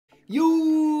Yo,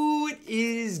 what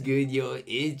is good, yo?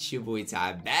 It's your boy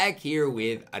Ty back here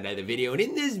with another video, and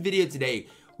in this video today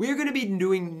we're going to be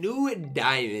doing new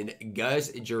diamond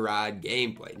Gus Gerard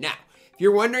gameplay. Now, if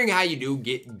you're wondering how you do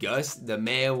get Gus, the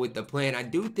man with the plan, I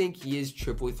do think he is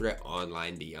triple threat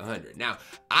online D100. Now,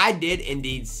 I did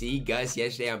indeed see Gus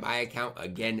yesterday on my account.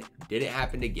 Again, didn't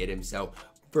happen to get him, so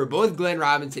for both Glenn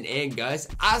Robinson and Gus,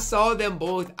 I saw them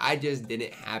both. I just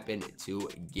didn't happen to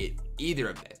get either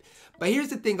of them. But here's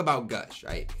the thing about Gus,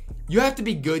 right? You have to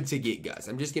be good to get Gus.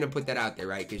 I'm just going to put that out there,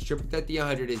 right? Because triple threat the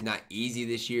 100 is not easy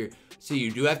this year. So you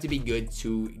do have to be good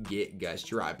to get Gus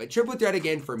Gerard. But triple threat,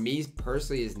 again, for me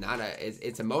personally, is not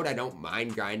it's a mode I don't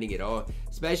mind grinding at all,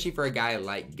 especially for a guy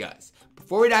like Gus.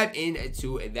 Before we dive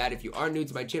into that, if you are new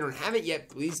to my channel and haven't yet,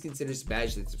 please consider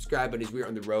smashing the subscribe button as we are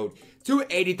on the road to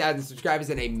 80,000 subscribers.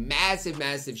 And a massive,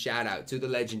 massive shout out to the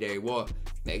legendary Wall.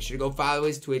 Make sure to go follow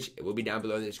his Twitch. It will be down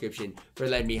below in the description for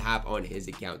letting me hop on his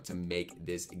account to make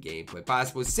this gameplay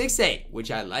possible. 6'8",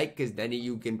 which I like because then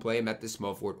you can play him at the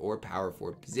small forward or power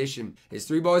forward position. His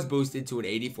 3-ball is boosted to an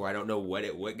 84. I don't know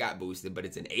what got boosted, but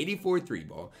it's an 84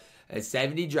 3-ball. A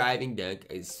 70 driving dunk.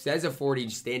 It says a 40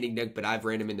 standing dunk, but I've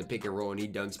ran him in the pick and roll and he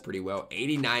dunks pretty well.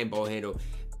 89 ball handle.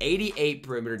 88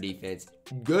 perimeter defense,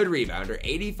 good rebounder,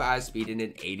 85 speed, and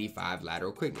an 85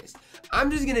 lateral quickness. I'm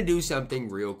just going to do something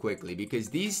real quickly because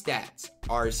these stats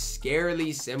are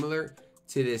scarily similar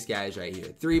to this guy's right here.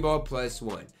 3-ball plus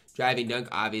 1. Driving dunk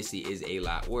obviously is a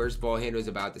lot worse. Ball handle is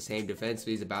about the same.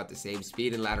 Defensively is about the same.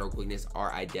 Speed and lateral quickness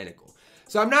are identical.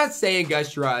 So I'm not saying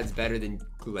Gus Gerard's better than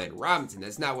Glenn Robinson.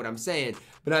 That's not what I'm saying.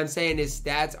 But I'm saying his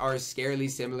stats are scarily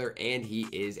similar and he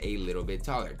is a little bit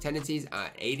taller. Tendencies,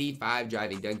 85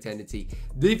 driving dunk tendency.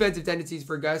 Defensive tendencies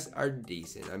for Gus are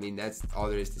decent. I mean, that's all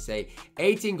there is to say.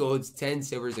 18 golds, 10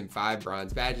 silvers, and 5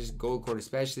 bronze badges. Gold corner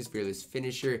specialist, fearless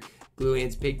finisher, glue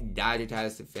hands, pick, dodger,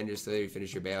 tireless defender, celebrity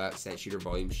finisher, bailout, set shooter,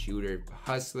 volume shooter,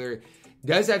 hustler.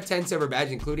 Does have 10 silver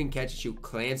badges, including catch and shoot,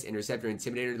 clamps, interceptor,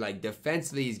 intimidator. Like,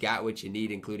 defensively, he's got what you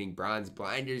need, including bronze,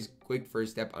 blinders, quick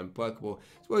first step, unpluckable,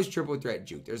 as well as triple threat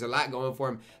juke. There's a lot going for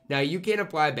him. Now, you can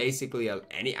apply basically I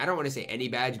don't want to say any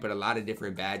badge, but a lot of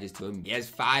different badges to him. He has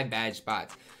 5 badge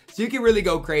spots. So you can really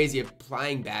go crazy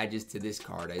applying badges to this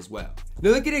card as well. Now,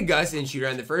 looking at Gus and shooter,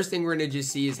 and the first thing we're going to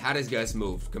just see is how does Gus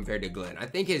move compared to Glenn. I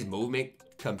think his movement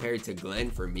compared to Glenn,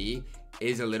 for me,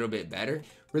 is a little bit better.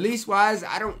 Release wise,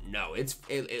 I don't know.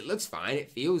 It looks fine.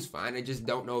 It feels fine. I just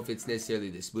don't know if it's necessarily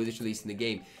the smoothest release in the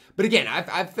game. But again,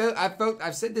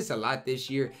 I've said this a lot this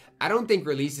year. I don't think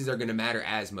releases are going to matter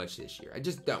as much this year. I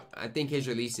just don't. I think his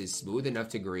release is smooth enough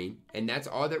to green, and that's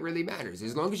all that really matters.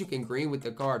 As long as you can green with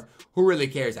the card, who really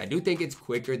cares? I do think it's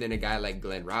quicker than a guy like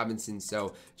Glenn Robinson,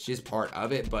 so it's just part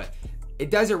of it. But it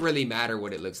doesn't really matter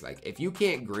what it looks like. If you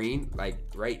can't green, like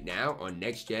right now on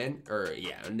next gen,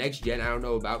 on next gen, I don't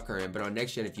know about current, but on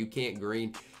next gen, if you can't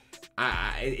green,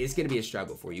 it's going to be a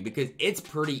struggle for you because it's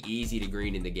pretty easy to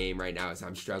green in the game right now as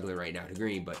I'm struggling right now to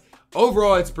green. But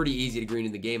overall, it's pretty easy to green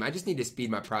in the game. I just need to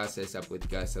speed my process up with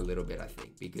Gus a little bit, I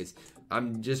think, because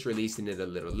I'm just releasing it a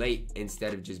little late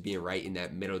instead of just being right in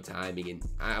that middle timing.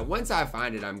 And once I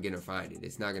find it, I'm going to find it.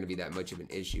 It's not going to be that much of an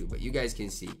issue, but you guys can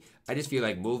see. I just feel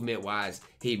like movement-wise,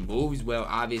 he moves well.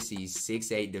 Obviously, he's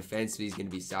 6'8", defensively, he's going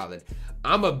to be solid.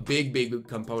 I'm a big, big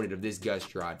component of this Gus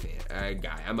Gerard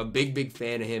guy. I'm a big, big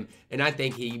fan of him, and I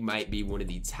think he might be one of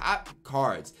the top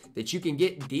cards that you can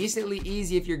get decently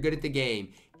easy if you're good at the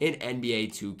game in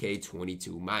NBA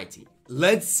 2K22 MyTEAM.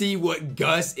 Let's see what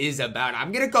Gus is about.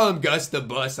 I'm going to call him Gus the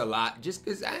Bus a lot just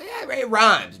because it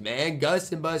rhymes, man.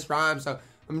 Gus and Bus rhymes, so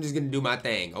I'm just going to do my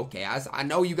thing. Okay, I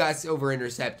know you got silver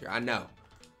interceptor. I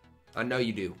know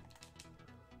you do.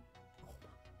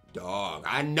 Dog,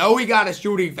 I know he got a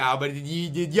shooting foul, but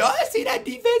did y'all see that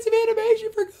defensive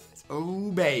animation for Gus?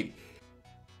 Oh, baby.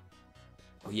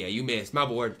 Oh, yeah, you missed. My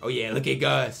board. Oh, yeah, look at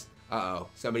Gus. Uh-oh.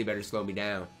 Somebody better slow me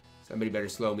down. Somebody better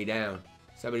slow me down.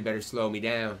 Somebody better slow me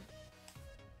down.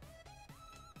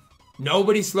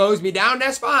 Nobody slows me down.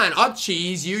 That's fine. I'll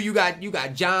cheese you. You got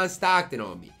John Stockton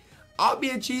on me. I'll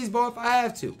be a cheese ball if I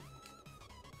have to.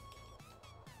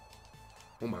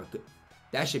 Oh, my God.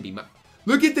 That should be my...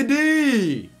 Look at the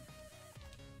D!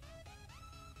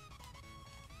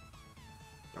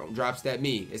 Don't drop step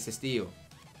me. It's a steal.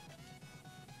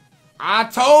 I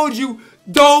told you,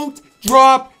 don't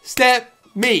drop step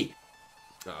me.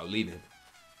 Uh-oh, leaving.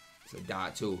 It's a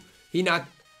dot, too. He not...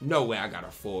 No way I got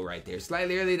a full right there.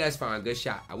 Slightly early, that's fine. Good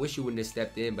shot. I wish you wouldn't have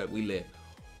stepped in, but we live.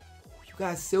 You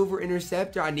got silver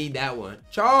interceptor? I need that one.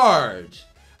 Charge!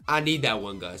 I need that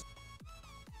one, Gus.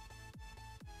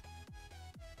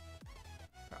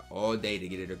 Got all day to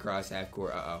get it across half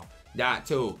court. Uh-oh. Dot,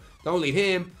 too. Don't leave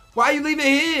him. Why are you leaving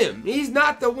him? He's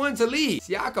not the one to leave.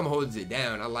 Siakam holds it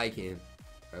down. I like him.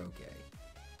 Okay.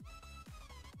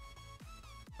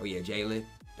 Oh, yeah, Jalen.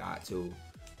 Dot two.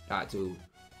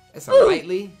 That's a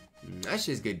lightly. That's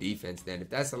just good defense then. If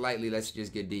that's a lightly, that's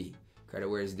just good D. Credit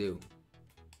where it's due.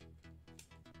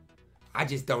 I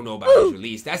just don't know about his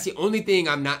release. That's the only thing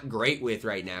I'm not great with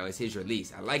right now is his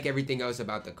release. I like everything else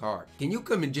about the card. Can you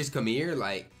come here?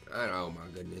 Like, I don't know. Oh, my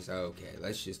goodness. Okay,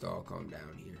 let's just all calm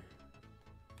down here.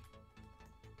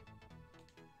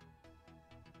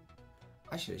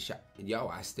 I should have shot. Yo,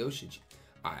 I still should.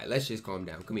 All right, let's just calm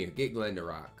down. Come here. Get Glenn to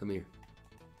rock. Come here.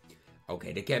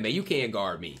 Okay, Dikembe, you can't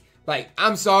guard me. Like,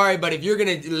 I'm sorry, but if you're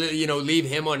going to, you know, leave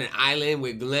him on an island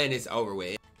with Glenn, it's over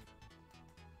with.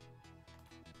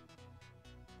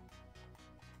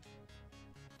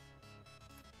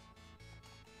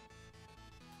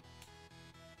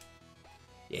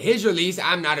 Yeah, his release,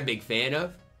 I'm not a big fan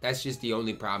of. That's just the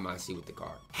only problem I see with the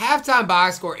card. Halftime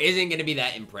box score isn't going to be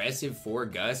that impressive for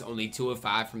Gus. Only 2 of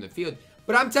 5 from the field.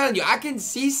 But I'm telling you, I can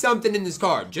see something in this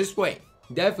card. Just wait.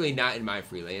 Definitely not in my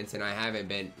freelance, and I haven't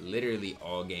been literally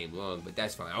all game long, but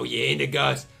that's fine. Oh, yeah, into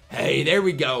Gus. Hey, there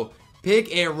we go.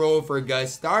 Pick and roll for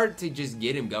Gus. Start to just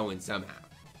get him going somehow.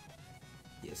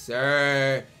 Yes,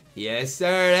 sir. Yes,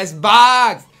 sir. That's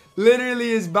boxed.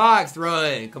 Literally is boxed.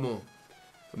 Run. Come on.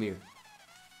 Come here.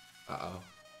 Uh-oh.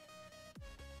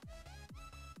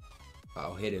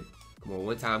 Uh-oh, hit him. Come on,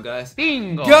 one time, Gus.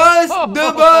 Bingo. Gus the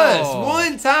bus.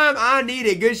 One time I need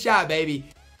it. Good shot, baby.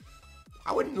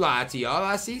 I wouldn't lie to y'all.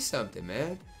 I see something,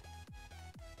 man.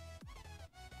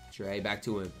 Trey, back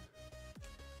to him.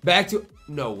 Back to...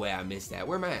 No way I missed that.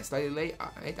 Where am I at? Slightly late?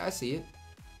 All right, I see it.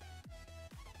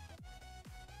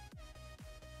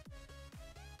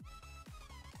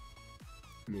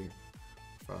 Come here.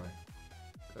 Fine.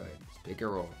 Good. Just pick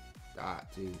and roll. Dot,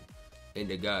 2.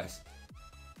 Into Gus.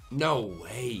 No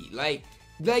way. Like,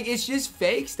 it's just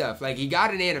fake stuff. Like, he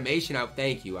got an animation out.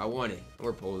 Thank you. I want it.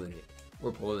 We're pulling it.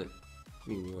 We're pulling it.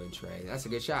 Give me one, Trey. That's a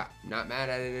good shot. Not mad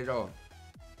at it at all.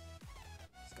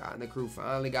 Scott and the crew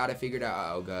finally got it figured out.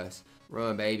 Uh-oh, Gus.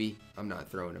 Run, baby. I'm not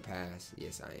throwing a pass.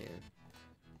 Yes, I am.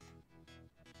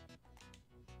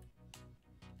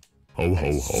 Ho,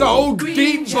 ho, ho. So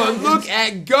deep, but look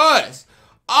at Gus.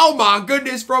 Oh, my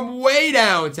goodness, from way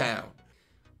downtown.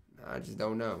 I just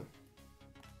don't know.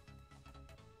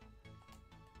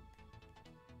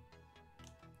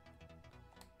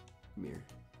 Come here.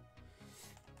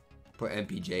 Put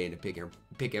MPJ in a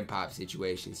pick and pop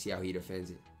situation. See how he defends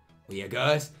it. Oh, yeah,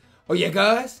 Gus. Oh, yeah,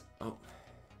 Gus. Oh.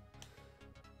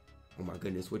 Oh, my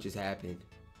goodness. What just happened?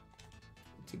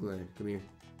 To Glenn. Come here.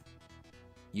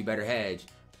 You better hedge.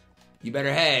 You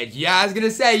better hedge. Yeah, I was going to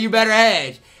say, you better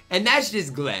hedge. And that's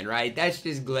just Glenn, right? That's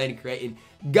just Glenn creating.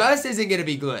 Gus isn't going to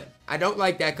be Glenn. I don't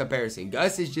like that comparison.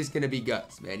 Gus is just going to be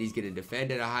Gus, man. He's going to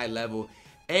defend at a high level.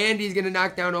 And he's going to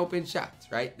knock down open shots,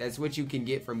 right? That's what you can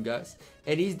get from Gus.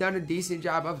 And he's done a decent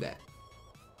job of that.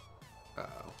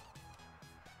 Uh-oh.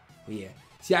 Oh, yeah.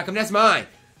 Siakam, that's mine.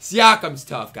 Siakam's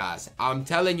tough, guys. I'm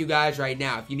telling you guys right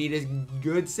now, if you need a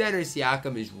good center,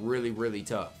 Siakam is really, really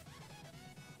tough.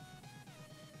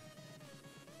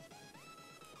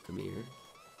 Come here.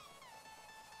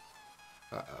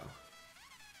 Uh-oh.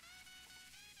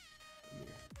 Come here.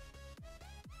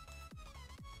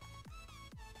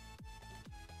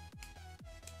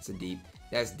 It's a deep.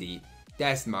 That's deep.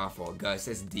 That's my fault, Gus.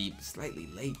 That's deep. Slightly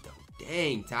late, though.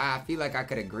 Dang, Ty. I feel like I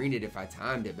could have greened it if I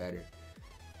timed it better.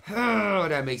 Oh,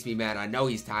 that makes me mad. I know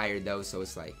he's tired, though, so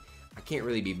it's like, I can't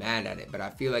really be mad at it. But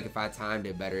I feel like if I timed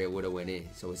it better, it would have went in.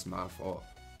 So it's my fault.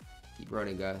 Keep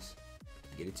running, Gus.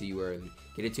 Get it to you early.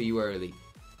 Get it to you early.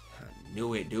 I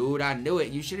knew it, dude. I knew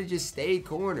it. You should have just stayed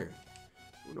corner.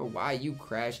 I don't know why you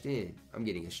crashed in. I'm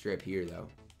getting a strip here, though.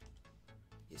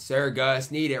 Yes, sir,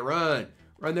 Gus. Need it. Run.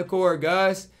 Run the court,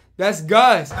 Gus. That's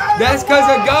Gus. That's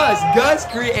because of Gus. Gus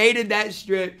created that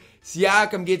strip.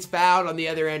 Siakam gets fouled on the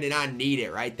other end, and I need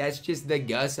it, right? That's just the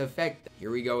Gus effect.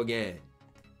 Here we go again.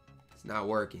 It's not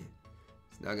working.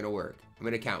 It's not going to work. I'm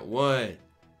going to count 1,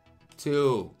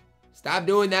 2. Stop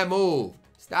doing that move.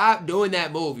 Stop doing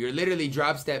that move. You're literally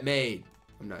drop step made.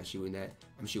 I'm not shooting that.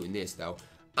 I'm shooting this, though.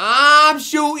 I'm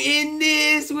shooting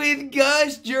this with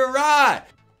Gus Gerard.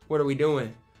 What are we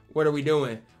doing? What are we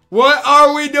doing? What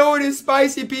are we doing? And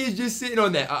Spicy P is just sitting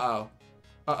on that. Uh-oh.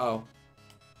 Uh-oh.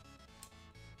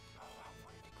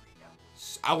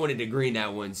 I wanted to green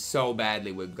that one so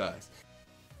badly with Gus.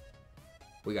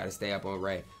 We got to stay up on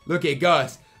Ray. Look at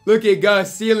Gus. Look at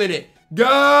Gus sealing it.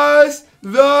 Gus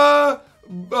the...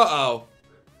 Uh-oh.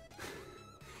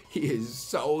 He is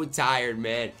so tired,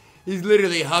 man. He's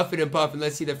literally huffing and puffing.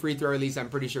 Let's see the free throw release. I'm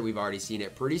pretty sure we've already seen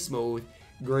it. Pretty smooth.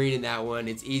 green in that one.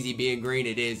 It's easy being green.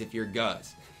 It is if you're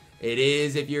Gus. It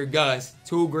is if you're Gus.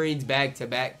 2 greens back to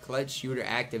back. Clutch shooter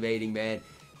activating, man.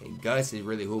 And Gus is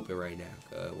really hooping right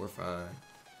now. We're fine.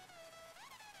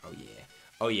 Oh, yeah.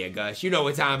 Oh, yeah, Gus. You know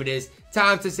what time it is.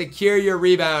 Time to secure your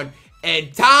rebound.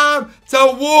 And time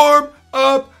to warm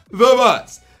up the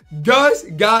bus. Gus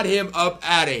got him up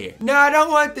out of here. Now, I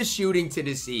don't want the shooting to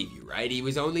deceive you, right? He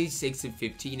was only 6 of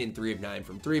 15 and 3 of 9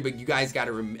 from 3. But you guys got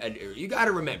to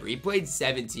remember, he played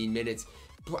 17 minutes.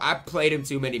 I played him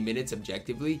too many minutes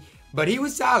objectively, but he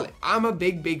was solid. I'm a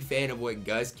big fan of what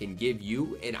Gus can give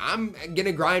you, and I'm going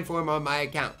to grind for him on my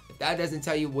account. If that doesn't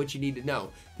tell you what you need to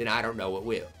know, then I don't know what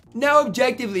will. Now,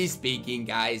 objectively speaking,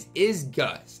 guys, is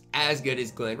Gus as good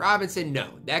as Glenn Robinson? No.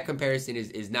 That comparison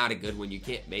is not a good one. You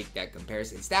can't make that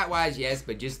comparison. Stat-wise, yes,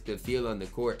 but just the feel on the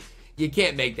court, you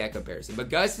can't make that comparison. But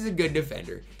Gus is a good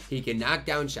defender. He can knock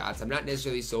down shots. I'm not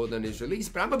necessarily sold on his release,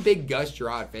 but I'm a big Gus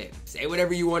Gerard fan. Say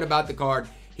whatever you want about the card.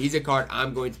 He's a card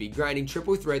I'm going to be grinding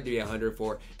triple threat to be 100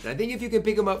 for. And I think if you can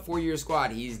pick him up for your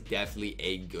squad, he's definitely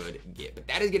a good get. But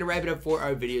that is going to wrap it up for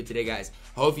our video today, guys.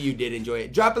 Hopefully you did enjoy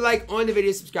it. Drop a like on the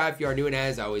video, subscribe if you are new, and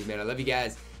as always, man, I love you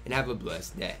guys, and have a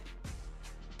blessed day.